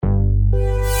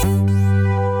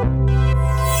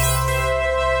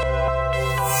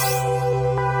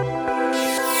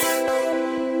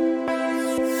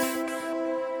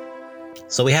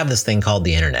So we have this thing called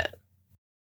the internet.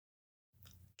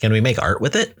 Can we make art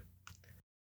with it?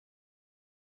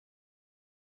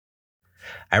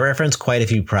 I reference quite a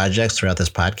few projects throughout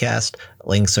this podcast.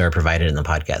 Links are provided in the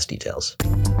podcast details.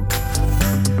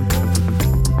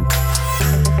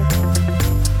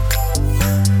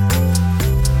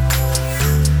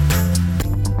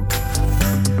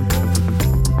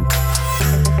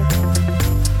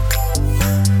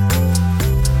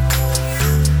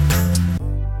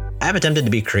 I've attempted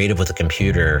to be creative with a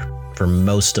computer for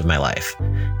most of my life.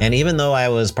 And even though I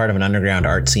was part of an underground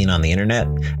art scene on the internet,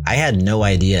 I had no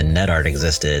idea NetArt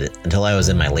existed until I was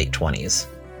in my late 20s.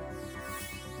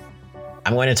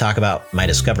 I'm going to talk about my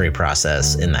discovery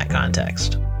process in that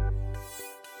context.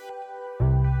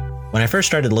 When I first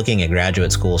started looking at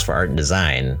graduate schools for art and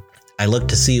design, I looked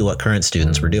to see what current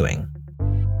students were doing.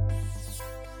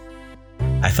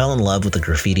 I fell in love with the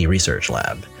Graffiti Research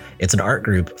Lab. It's an art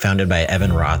group founded by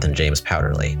Evan Roth and James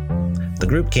Powderly. The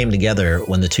group came together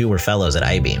when the two were fellows at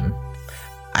I-Beam.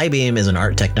 I-Beam is an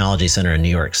art technology center in New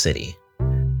York City.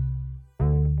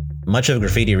 Much of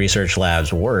Graffiti Research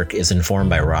Lab's work is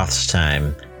informed by Roth's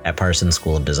time at Parsons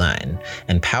School of Design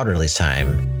and Powderly's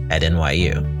time at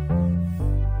NYU.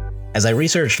 As I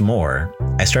researched more,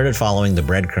 I started following the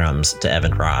breadcrumbs to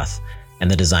Evan Roth and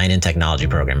the Design and Technology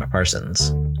program at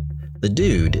Parsons. The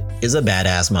dude is a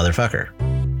badass motherfucker.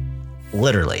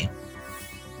 Literally.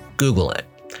 Google it.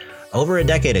 Over a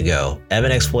decade ago,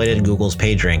 Evan exploited Google's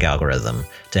PageRank algorithm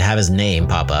to have his name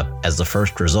pop up as the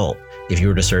first result if you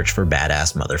were to search for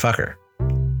badass motherfucker.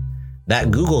 That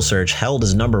Google search held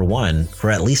as number one for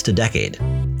at least a decade.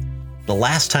 The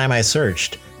last time I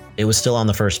searched, it was still on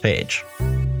the first page.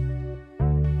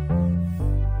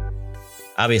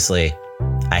 Obviously,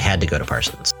 I had to go to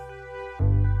Parsons.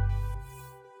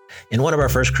 In one of our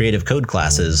first creative code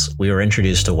classes, we were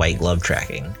introduced to white glove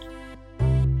tracking.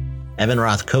 Evan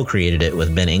Roth co-created it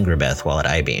with Ben Ingrabeth while at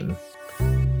I-Beam.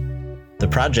 The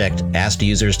project asked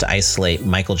users to isolate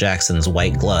Michael Jackson's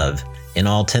white glove in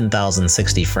all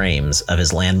 10,060 frames of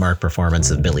his landmark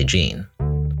performance of Billie Jean.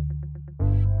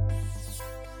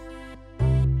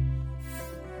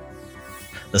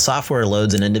 The software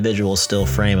loads an individual still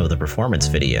frame of the performance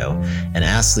video and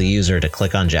asks the user to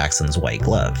click on Jackson's white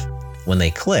glove. When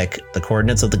they click, the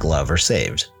coordinates of the glove are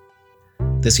saved.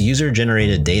 This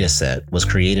user-generated dataset was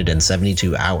created in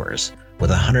 72 hours, with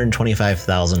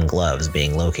 125,000 gloves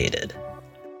being located.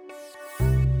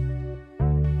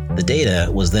 The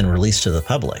data was then released to the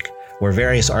public, where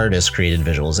various artists created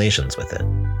visualizations with it.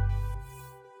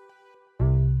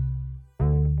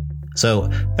 So,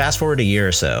 fast forward a year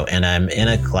or so, and I'm in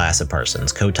a class at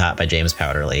Parsons, co-taught by James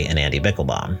Powderly and Andy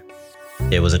Bickelbaum.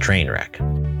 It was a train wreck.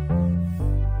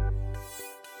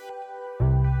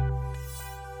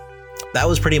 That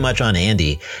was pretty much on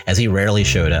Andy, as he rarely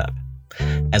showed up.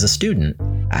 As a student,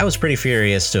 I was pretty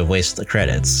furious to have wasted the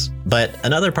credits, but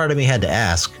another part of me had to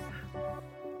ask,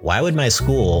 why would my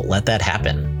school let that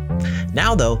happen?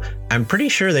 Now though, I'm pretty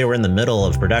sure they were in the middle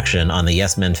of production on the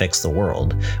Yes Men Fix the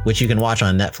World, which you can watch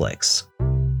on Netflix.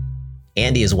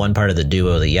 Andy is one part of the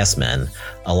duo The Yes Men,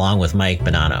 along with Mike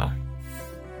Bonanno.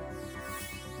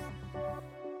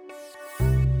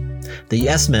 The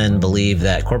Yes Men believe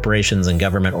that corporations and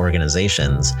government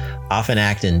organizations often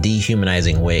act in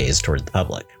dehumanizing ways toward the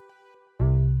public.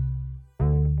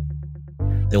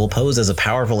 They will pose as a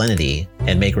powerful entity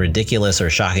and make ridiculous or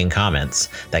shocking comments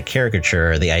that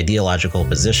caricature the ideological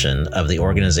position of the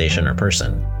organization or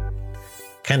person.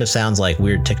 Kind of sounds like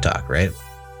weird TikTok, right?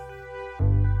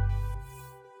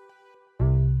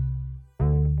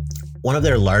 One of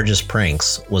their largest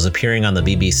pranks was appearing on the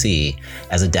BBC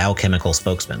as a Dow Chemical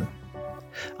spokesman.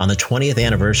 On the 20th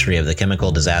anniversary of the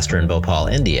chemical disaster in Bhopal,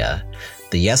 India,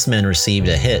 the Yes Men received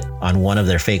a hit on one of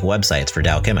their fake websites for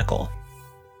Dow Chemical.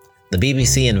 The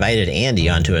BBC invited Andy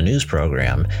onto a news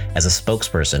program as a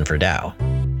spokesperson for Dow.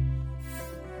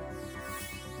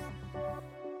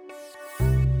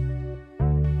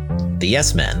 The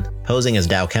Yes Men, posing as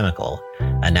Dow Chemical,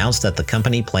 announced that the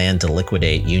company planned to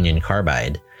liquidate Union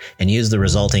Carbide and use the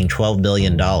resulting $12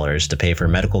 billion to pay for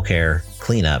medical care,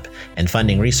 cleanup, and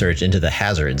funding research into the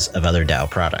hazards of other Dow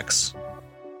products.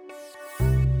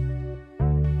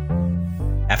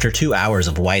 After 2 hours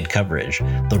of wide coverage,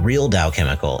 the real Dow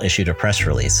Chemical issued a press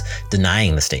release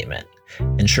denying the statement,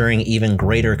 ensuring even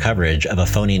greater coverage of a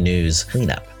phony news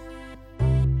cleanup.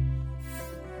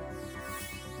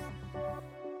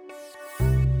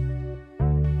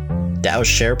 Dow's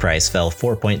share price fell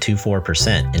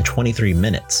 4.24% in 23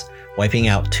 minutes, wiping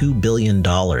out $2 billion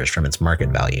from its market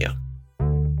value.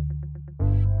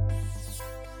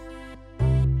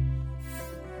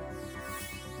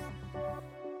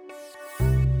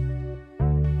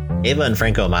 Eva and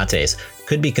Franco Mattes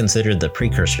could be considered the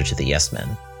precursor to the Yes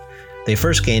Men. They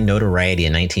first gained notoriety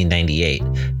in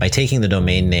 1998 by taking the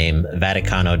domain name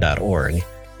Vaticano.org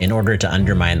in order to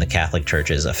undermine the Catholic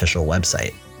Church's official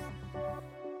website.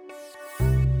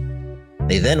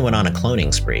 They then went on a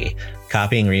cloning spree,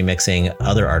 copying and remixing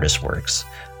other artists' works,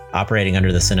 operating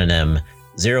under the synonym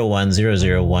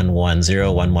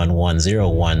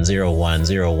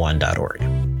 0100110111010101.org.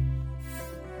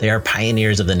 They are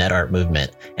pioneers of the net art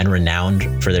movement and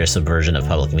renowned for their subversion of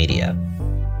public media.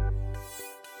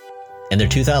 In their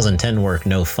 2010 work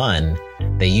No Fun,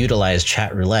 they utilized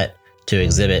chat roulette to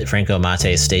exhibit Franco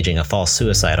Mattes staging a false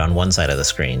suicide on one side of the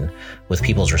screen, with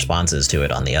people's responses to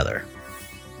it on the other.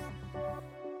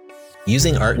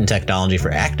 Using art and technology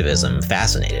for activism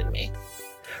fascinated me.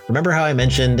 Remember how I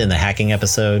mentioned in the hacking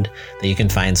episode that you can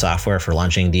find software for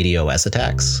launching DDoS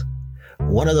attacks?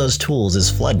 One of those tools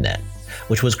is FloodNet,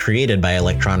 which was created by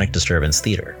Electronic Disturbance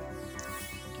Theater.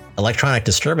 Electronic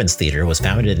Disturbance Theater was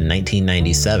founded in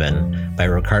 1997 by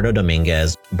Ricardo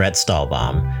Dominguez, Brett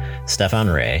Stahlbaum, Stefan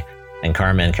Ray, and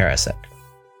Carmen Karasek.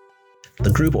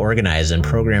 The group organized and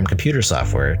programmed computer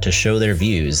software to show their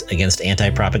views against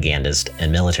anti-propagandist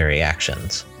and military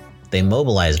actions. They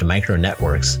mobilized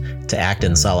micro-networks to act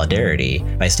in solidarity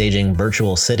by staging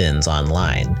virtual sit-ins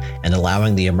online and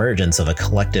allowing the emergence of a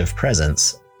collective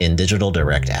presence in digital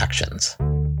direct actions.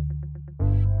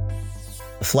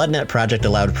 The FloodNet project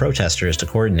allowed protesters to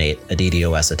coordinate a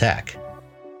DDoS attack.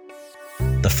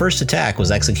 The first attack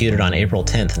was executed on April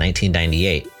 10,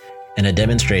 1998, in a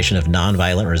demonstration of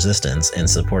nonviolent resistance in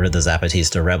support of the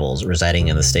Zapatista rebels residing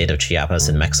in the state of Chiapas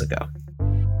in Mexico.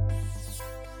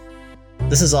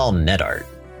 This is all net art.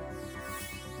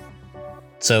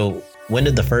 So, when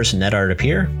did the first net art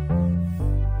appear?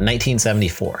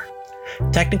 1974.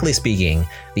 Technically speaking,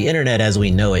 the internet as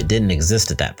we know it didn't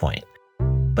exist at that point.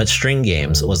 But String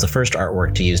Games was the first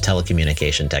artwork to use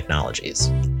telecommunication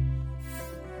technologies.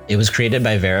 It was created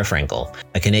by Vera Frankel,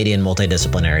 a Canadian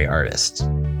multidisciplinary artist.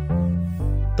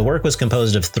 The work was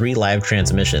composed of 3 live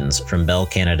transmissions from Bell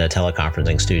Canada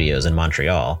teleconferencing studios in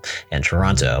Montreal and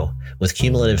Toronto, with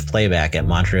cumulative playback at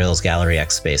Montreal's Gallery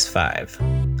X Space 5.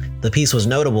 The piece was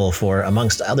notable for,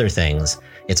 amongst other things,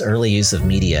 its early use of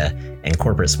media and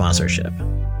corporate sponsorship.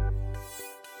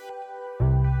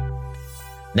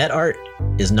 Net art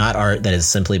is not art that has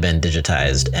simply been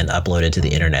digitized and uploaded to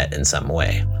the internet in some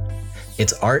way.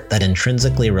 It's art that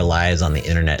intrinsically relies on the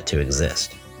internet to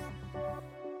exist.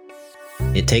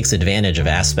 It takes advantage of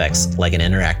aspects like an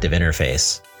interactive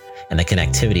interface and the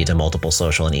connectivity to multiple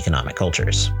social and economic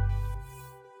cultures.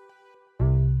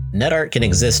 Net art can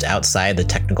exist outside the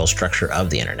technical structure of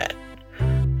the internet.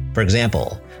 For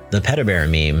example, the Pedobear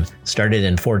meme started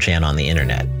in 4chan on the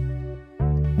internet.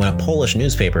 When a Polish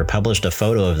newspaper published a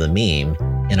photo of the meme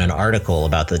in an article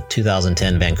about the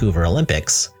 2010 Vancouver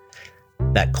Olympics,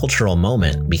 that cultural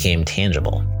moment became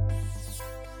tangible.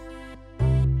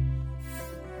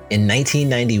 In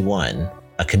 1991,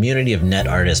 a community of net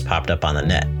artists popped up on the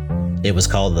net. It was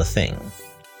called The Thing.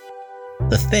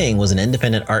 The Thing was an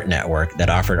independent art network that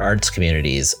offered arts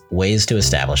communities ways to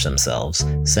establish themselves,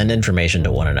 send information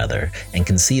to one another, and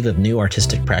conceive of new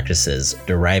artistic practices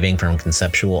deriving from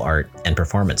conceptual art and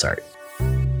performance art.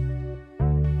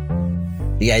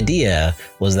 The idea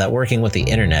was that working with the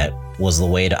internet was the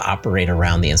way to operate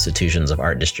around the institutions of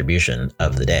art distribution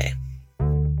of the day.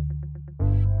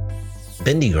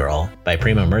 Bindi Girl by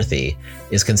Prima Murthy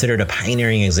is considered a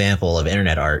pioneering example of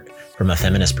internet art from a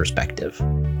feminist perspective.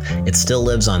 It still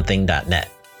lives on Thing.net.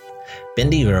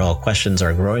 Bindi Girl questions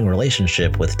our growing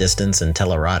relationship with distance and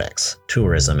telerotics,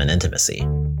 tourism and intimacy.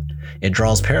 It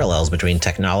draws parallels between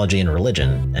technology and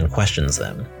religion and questions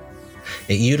them.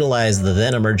 It utilized the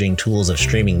then emerging tools of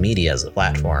streaming media as a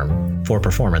platform for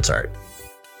performance art.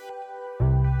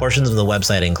 Portions of the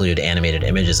website include animated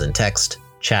images and text,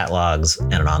 chat logs,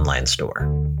 and an online store.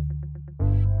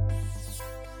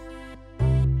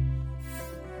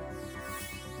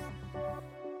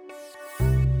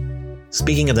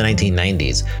 Speaking of the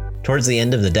 1990s, towards the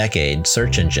end of the decade,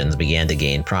 search engines began to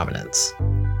gain prominence.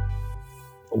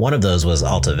 One of those was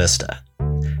Alta Vista.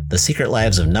 The Secret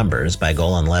Lives of Numbers by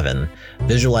Golan Levin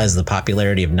visualized the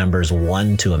popularity of numbers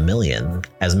 1 to 1,000,000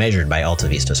 as measured by Alta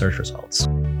Vista search results.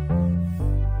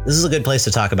 This is a good place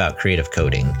to talk about creative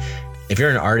coding. If you're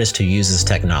an artist who uses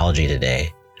technology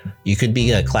today, you could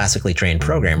be a classically trained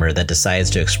programmer that decides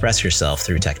to express yourself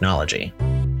through technology.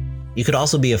 You could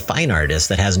also be a fine artist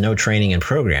that has no training in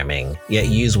programming, yet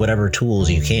use whatever tools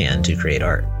you can to create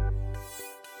art.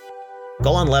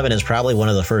 Golan Levin is probably one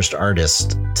of the first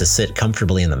artists to sit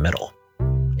comfortably in the middle.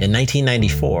 In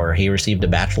 1994, he received a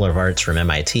Bachelor of Arts from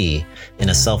MIT in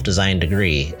a self-designed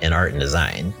degree in art and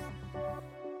design.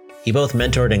 He both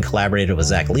mentored and collaborated with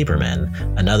Zach Lieberman,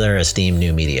 another esteemed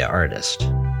new media artist.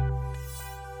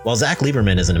 While Zach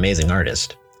Lieberman is an amazing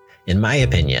artist, in my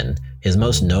opinion, his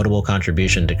most notable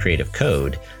contribution to Creative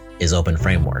Code is Open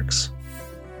Frameworks.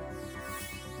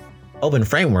 Open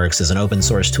Frameworks is an open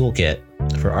source toolkit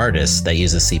for artists that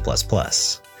uses C++.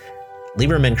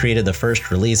 Lieberman created the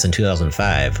first release in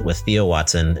 2005 with Theo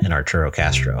Watson and Arturo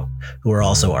Castro, who are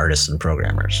also artists and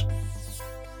programmers.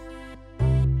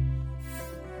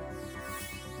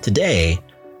 Today,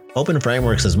 Open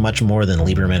Frameworks is much more than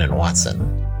Lieberman and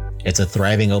Watson. It's a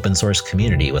thriving open source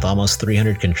community with almost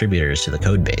 300 contributors to the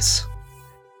codebase.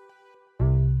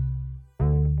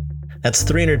 That's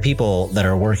 300 people that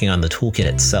are working on the toolkit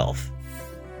itself.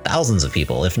 Thousands of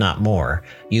people, if not more,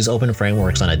 use Open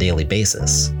Frameworks on a daily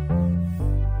basis.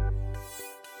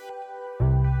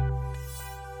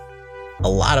 A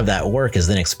lot of that work is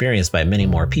then experienced by many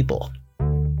more people.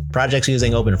 Projects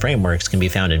using Open Frameworks can be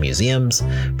found in museums,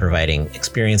 providing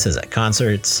experiences at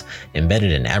concerts,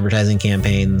 embedded in advertising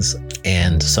campaigns,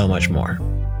 and so much more.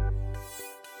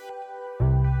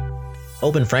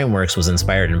 Open Frameworks was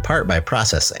inspired in part by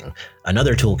Processing,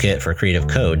 another toolkit for Creative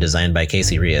Code designed by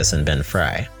Casey Reas and Ben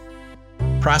Fry.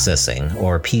 Processing,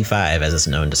 or P5 as it's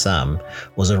known to some,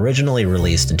 was originally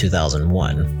released in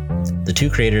 2001. The two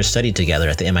creators studied together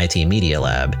at the MIT Media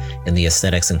Lab in the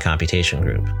Aesthetics and Computation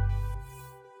group,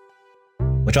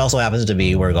 which also happens to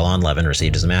be where Golan Levin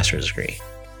received his master's degree.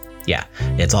 Yeah,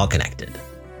 it's all connected.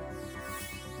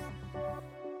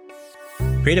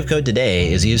 Creative Code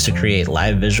today is used to create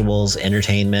live visuals,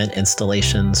 entertainment,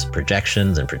 installations,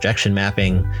 projections and projection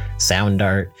mapping, sound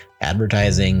art,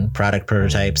 advertising, product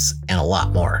prototypes, and a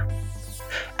lot more.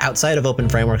 Outside of Open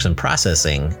Frameworks and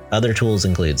Processing, other tools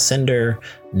include Cinder,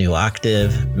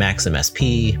 nuOctave,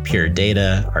 MaximSP, Pure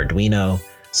Data, Arduino,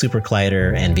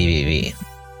 SuperCollider, and VVV.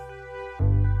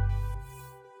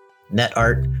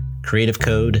 NetArt, Creative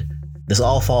Code, this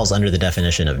all falls under the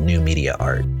definition of new media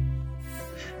art.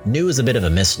 New is a bit of a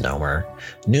misnomer.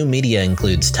 New media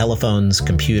includes telephones,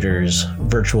 computers,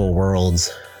 virtual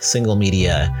worlds, single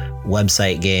media,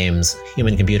 website games,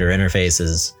 human-computer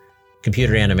interfaces,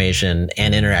 computer animation,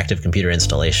 and interactive computer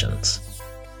installations.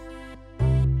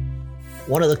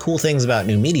 One of the cool things about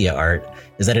new media art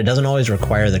is that it doesn't always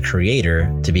require the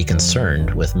creator to be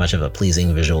concerned with much of a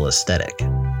pleasing visual aesthetic.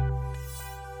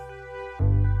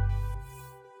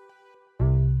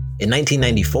 In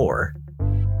 1994,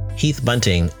 Heath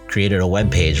Bunting created a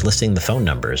webpage listing the phone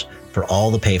numbers for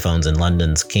all the payphones in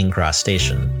London's King Cross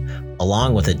station,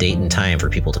 along with a date and time for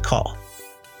people to call.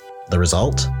 The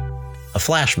result? A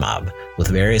flash mob with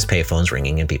various payphones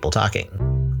ringing and people talking,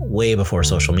 way before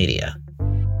social media.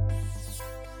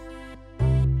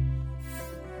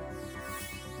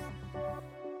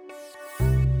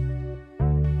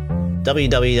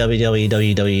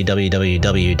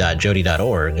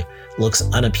 www.jody.org looks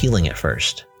unappealing at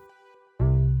first.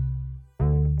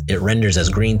 It renders as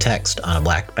green text on a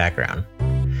black background.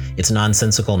 It's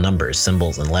nonsensical numbers,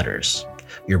 symbols, and letters.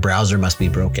 Your browser must be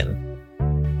broken.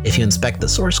 If you inspect the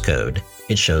source code,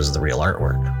 it shows the real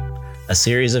artwork. A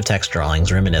series of text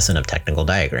drawings reminiscent of technical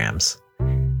diagrams.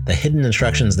 The hidden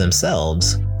instructions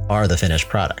themselves are the finished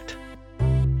product.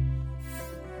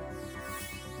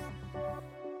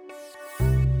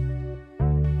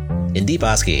 In Deep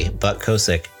ASCII, Buck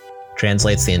Kosick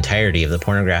translates the entirety of the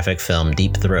pornographic film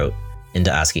Deep Throat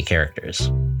into ASCII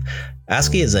characters.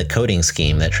 ASCII is a coding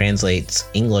scheme that translates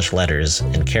English letters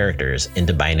and characters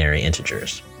into binary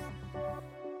integers.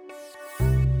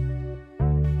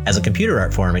 As a computer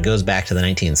art form, it goes back to the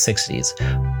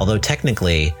 1960s, although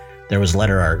technically there was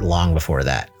letter art long before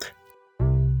that.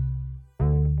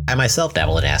 I myself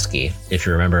dabble in ASCII, if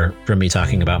you remember from me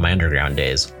talking about my underground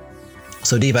days,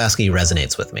 so Deep ASCII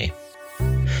resonates with me.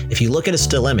 If you look at a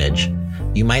still image,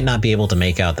 you might not be able to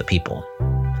make out the people.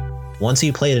 Once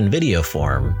you play it in video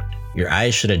form, your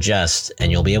eyes should adjust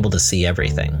and you'll be able to see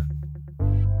everything.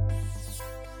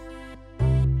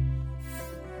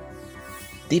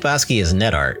 Deep ASCII is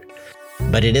NetArt,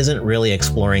 but it isn't really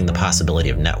exploring the possibility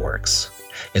of networks.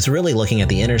 It's really looking at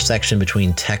the intersection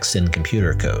between text and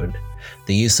computer code,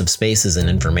 the use of spaces and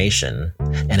information,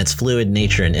 and its fluid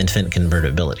nature and infinite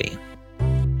convertibility.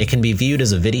 It can be viewed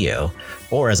as a video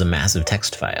or as a massive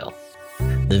text file.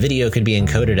 The video could be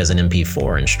encoded as an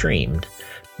MP4 and streamed,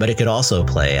 but it could also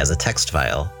play as a text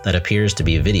file that appears to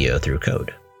be video through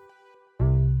code.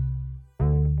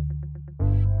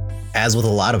 As with a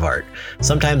lot of art,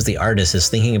 sometimes the artist is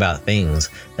thinking about things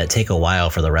that take a while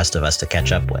for the rest of us to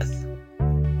catch up with.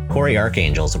 Cory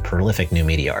Arcangel is a prolific new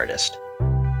media artist.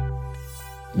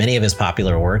 Many of his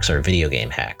popular works are video game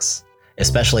hacks,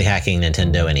 especially hacking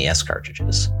Nintendo NES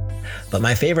cartridges. But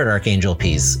my favorite Archangel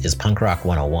piece is Punk Rock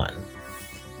 101.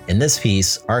 In this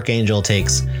piece, Archangel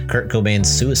takes Kurt Cobain's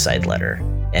suicide letter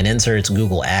and inserts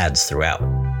Google ads throughout.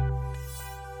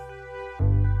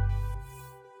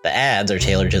 The ads are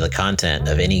tailored to the content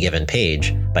of any given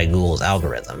page by Google's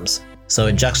algorithms, so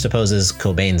it juxtaposes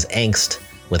Cobain's angst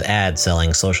with ads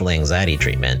selling social anxiety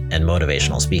treatment and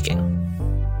motivational speaking.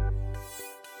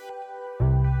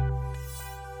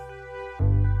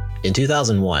 In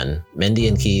 2001, Mindy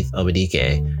and Keith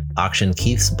Obadike auctioned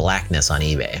Keith's Blackness on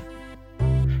eBay.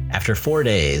 After 4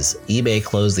 days, eBay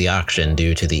closed the auction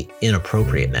due to the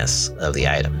inappropriateness of the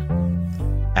item.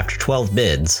 After 12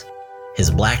 bids,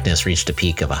 his Blackness reached a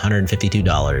peak of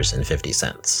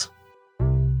 $152.50.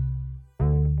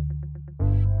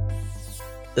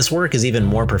 This work is even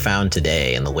more profound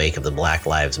today in the wake of the Black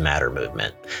Lives Matter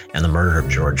movement and the murder of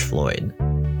George Floyd.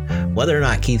 Whether or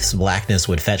not Keith's Blackness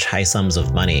would fetch high sums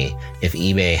of money if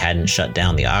eBay hadn't shut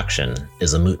down the auction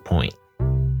is a moot point.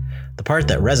 The part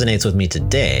that resonates with me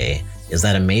today is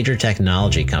that a major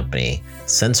technology company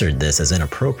censored this as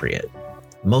inappropriate,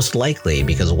 most likely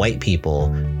because white people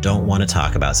don't want to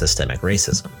talk about systemic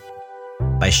racism.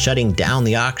 By shutting down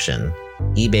the auction,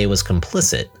 eBay was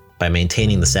complicit by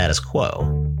maintaining the status quo,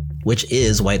 which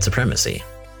is white supremacy.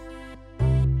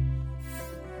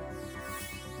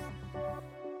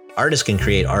 Artists can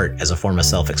create art as a form of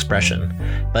self-expression,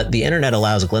 but the internet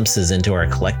allows glimpses into our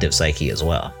collective psyche as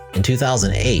well. In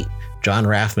 2008, John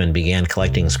Raffman began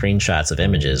collecting screenshots of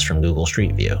images from Google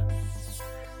Street View.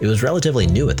 It was relatively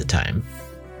new at the time.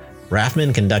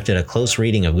 Raffman conducted a close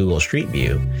reading of Google Street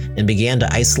View and began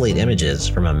to isolate images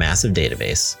from a massive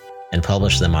database and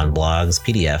publish them on blogs,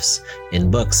 PDFs, in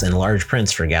books, and large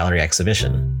prints for gallery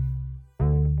exhibition.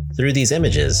 Through these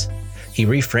images, he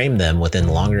reframed them within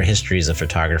longer histories of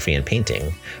photography and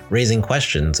painting, raising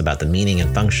questions about the meaning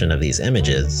and function of these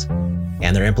images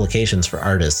and their implications for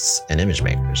artists and image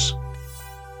makers.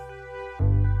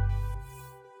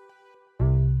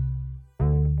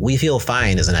 We Feel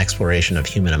Fine is an exploration of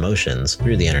human emotions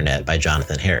through the internet by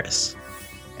Jonathan Harris.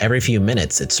 Every few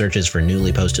minutes, it searches for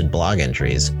newly posted blog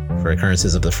entries for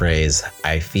occurrences of the phrase,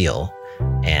 I feel,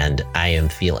 and I am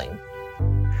feeling.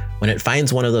 When it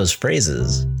finds one of those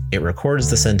phrases, it records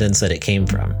the sentence that it came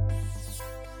from.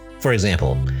 For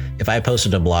example, if I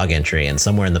posted a blog entry and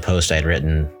somewhere in the post I'd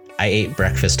written, I ate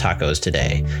breakfast tacos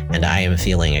today and I am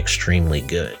feeling extremely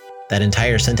good, that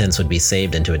entire sentence would be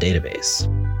saved into a database.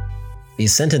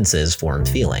 These sentences form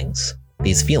feelings.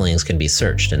 These feelings can be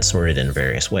searched and sorted in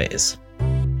various ways.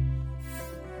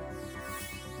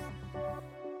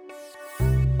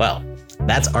 Well,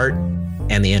 that's art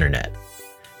and the internet.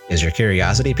 Is your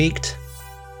curiosity piqued?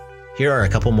 Here are a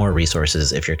couple more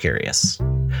resources if you're curious.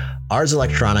 Ars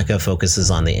Electronica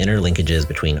focuses on the interlinkages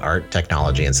between art,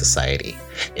 technology, and society.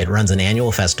 It runs an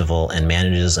annual festival and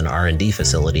manages an R&D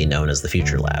facility known as the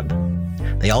Future Lab.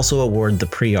 They also award the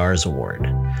Pre-Ars Award.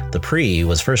 The Pre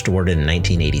was first awarded in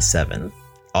 1987.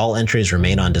 All entries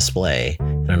remain on display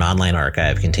in an online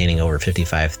archive containing over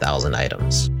 55,000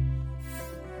 items.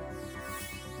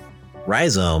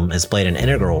 Rhizome has played an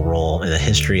integral role in the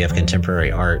history of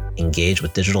contemporary art engaged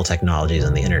with digital technologies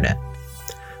and the internet.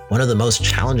 One of the most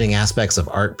challenging aspects of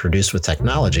art produced with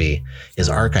technology is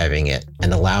archiving it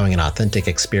and allowing an authentic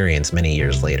experience many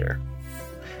years later.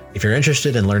 If you're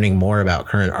interested in learning more about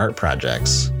current art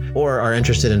projects, or are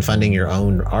interested in funding your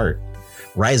own art,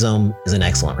 Rhizome is an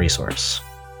excellent resource.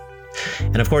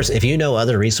 And of course, if you know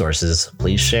other resources,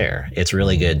 please share. It's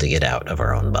really good to get out of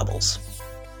our own bubbles.